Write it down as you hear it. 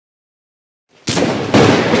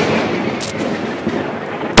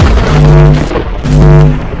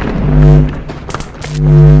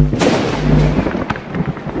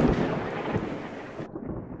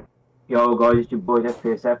guys, it's your boys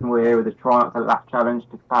SPSF and we're here with the Try Not to Laugh Challenge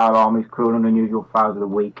to Power Army's Cruel and Unusual Fails of the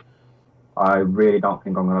Week. I really don't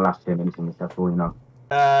think I'm going to last 2 minutes in this, that's all you know.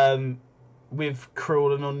 With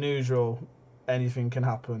Cruel and Unusual, anything can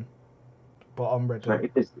happen. But I'm ready. So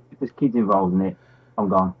if there's kids involved in it, I'm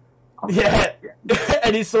gone. Yeah,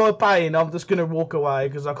 any sort of pain, I'm just going to walk away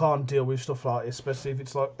because I can't deal with stuff like this, especially if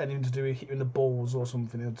it's like anything to do with hitting the balls or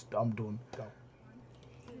something. I'm done. Go.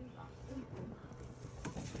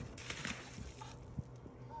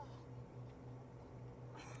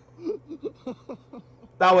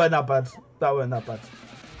 That weren't that bad. That weren't that bad.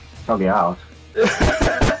 Soggy house.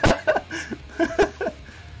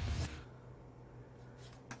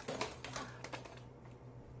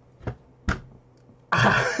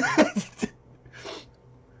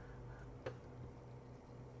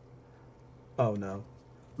 Oh no.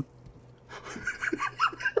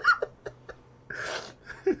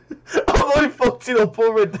 I've already fucked it up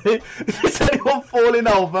already. Is anyone falling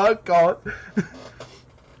over? God.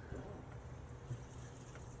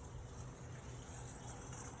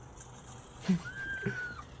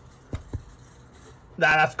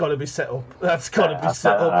 Nah, that's got to be set up. That's got to be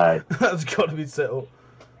set up. That's got to be set up.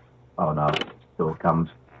 Oh no, still comes.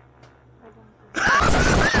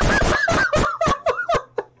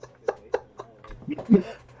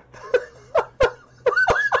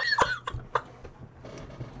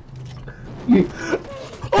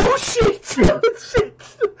 Oh shit! Shit!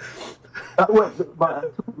 That went my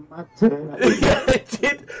turn. Yeah, it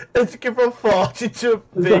did. It's going from fart into a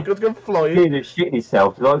vehicle going flying. He just shitting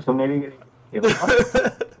himself. Like some nearly.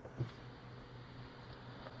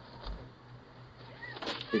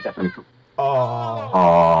 Definitely.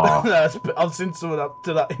 Oh. That's, I've seen someone up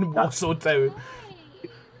to that in Warsaw Town. Oh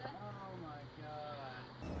my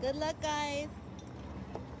god. Good luck, guys.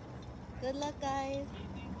 Good luck, guys.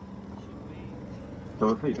 So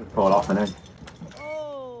if he just fall off and then.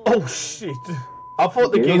 Oh shit! I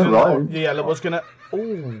thought the geezer right. the yellow was gonna.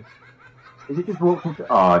 Oh. Is it just walking?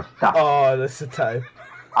 Oh, that's. Oh, that's a toe.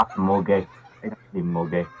 That's muggy. It's actually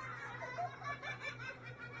muggy.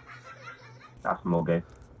 That's muggy.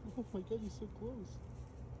 Oh my god, you're so close.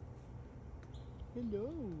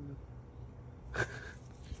 Hello.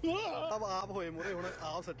 Oh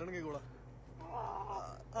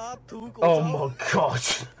my god.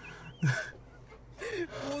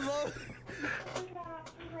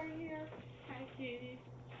 Right here. Hi, Katie.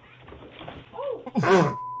 Oh!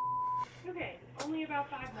 Okay, only about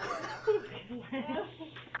 5 minutes.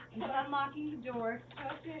 I'm unlocking the door.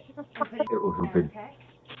 Okay. It was something.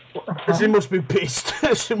 She must be pissed.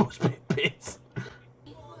 She must be pissed.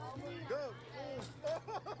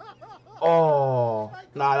 Oh,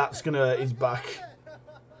 nah, that's gonna hurt his back.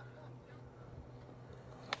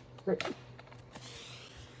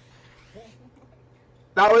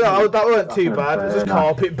 That weren't too bad. It was just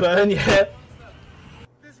carpet burn, yeah.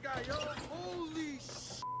 This guy, yo, holy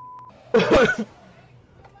sh**.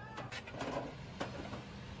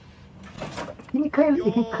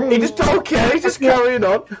 He just don't care. He's just carrying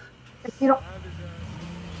on. You know.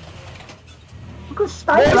 What's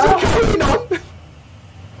going on?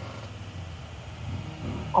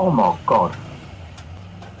 Oh my god.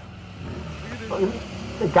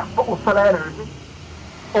 The gas bottle fell out of it.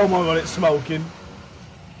 Oh my god, it's smoking.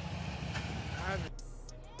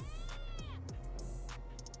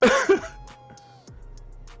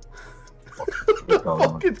 What the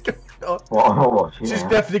fuck is going on? What? She's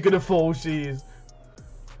definitely gonna fall, she is.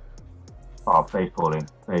 Oh, face falling.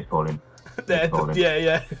 Face falling. There,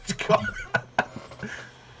 yeah. It's gone.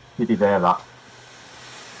 You deserve that.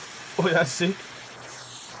 Oh, that's sick.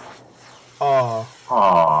 Oh.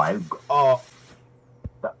 Oh. Oh.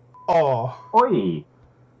 That... Oh. Oi.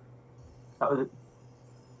 That was it.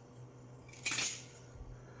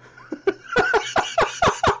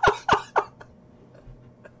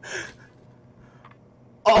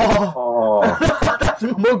 Oh. That's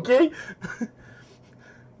monkey.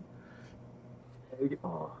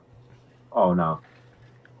 Oh no.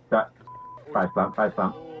 That. Face plant.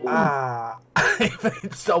 Ah.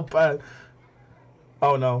 It's so bad.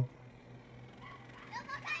 Oh no.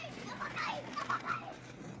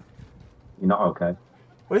 You're not okay.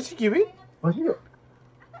 Where's he going? What's it?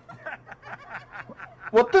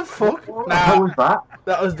 What the fuck? What Nah. was that?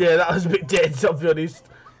 That was a bit dead, to be honest.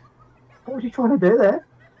 What was he trying to do there?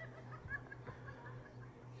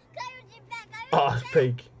 Oh, it's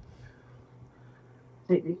pig.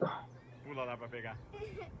 I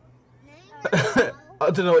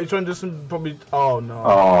don't know, he's trying to do some probably. Oh no.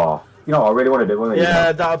 Oh. You know what I really want to do? One of these,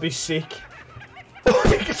 Yeah, that would be sick.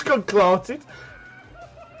 He just got clouted.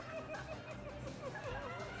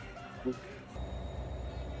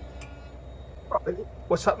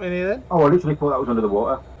 What's happening here then? Oh, I literally thought that was under the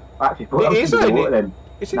water. I actually thought that It was is, under the ain't water it? then.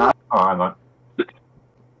 Is it? No. Oh, hang on.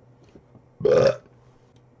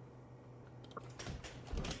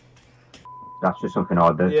 That's just something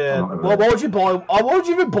I'd do. Yeah. Well, why would you buy? Why would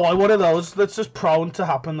you even buy one of those? That's just prone to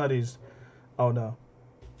happen. That is. Oh no.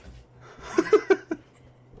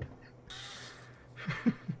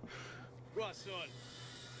 Ross, son.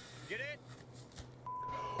 Get it?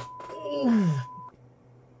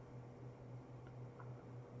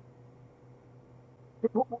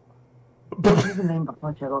 What is the name of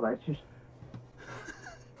my channel? That's just.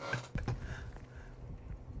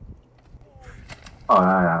 Oh, no.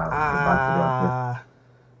 Ah.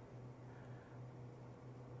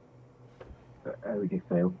 How would you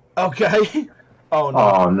feel? Okay. Oh no.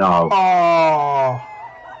 Oh, no. Oh.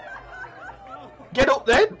 Get up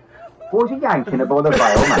then. What was he yanking about the veil,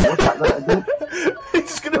 man? What's that got to do? He's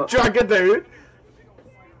just gonna drag her down.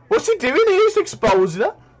 What's he doing? He's exposing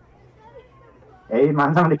her. Hey,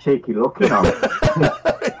 man's having a cheeky look, you know.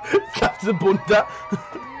 That's the bunta.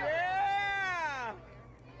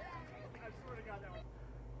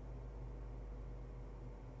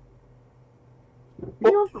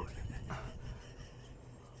 Yeah!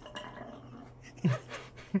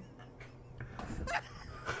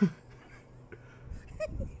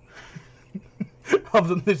 I've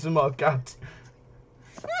done this in my cat.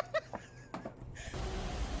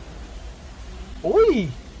 Oi!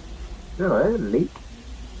 Hello, leak.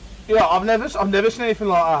 Yeah, I've never seen anything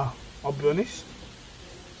like that. I'll be honest.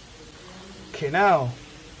 Okay, now.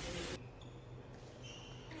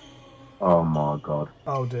 Oh my god.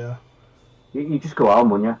 Oh dear. You just go home,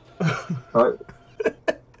 wouldn't you? Right.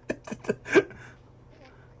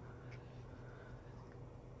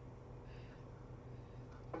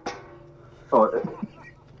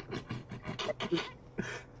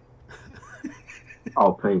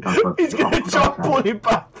 Oh, please don't. He's gonna try and pull him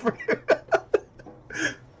back through.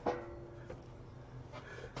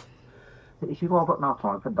 You see why I've got no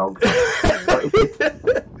time for dogs?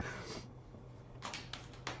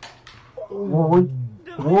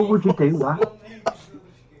 Why would you do that?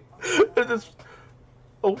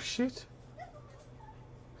 Oh shit. See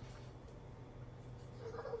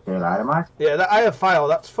you later, mate. Yeah, that I have failed.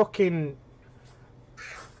 That's fucking.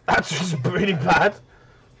 That's just pretty bad.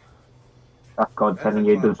 That's God telling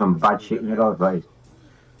you do some bad shit in your life, right?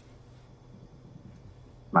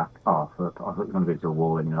 Mac, oh, I thought you were going to go to a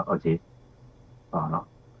wall and you're not, I did. Oh, no.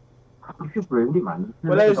 You just ruined it, man.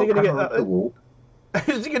 Well, how's he going to get that then? Wall.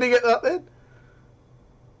 How's he going to get that then?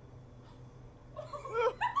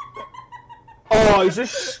 Oh, he's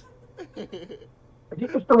just. Is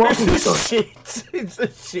it just the one thing It's a done? shit. It's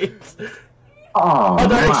a shit. Oh, I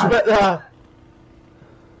don't man. expect that.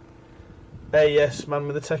 Hey, yes, man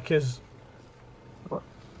with the techers. What?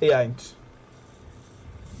 He ain't.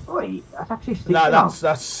 Wait, that's actually sick. Nah, now.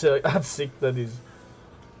 that's sick. That's sick. That is.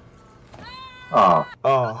 Oh.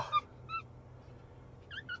 Oh.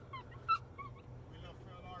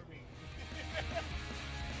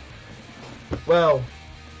 Well,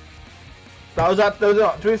 that was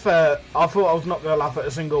to be fair, I thought I was not going to laugh at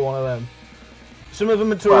a single one of them. Some of them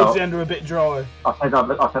towards Well, the end are a bit dry. I said I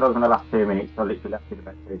was going to last 2 minutes, so I literally left it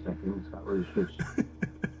about 2 seconds. That was just.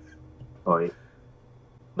 Right.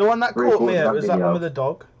 The one that caught me out was that one with the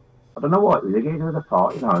dog. I don't know what, it was again with a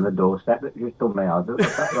fart, you know, on the doorstep that just done me out.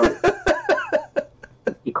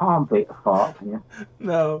 You can't beat a fart, can you?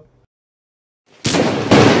 No.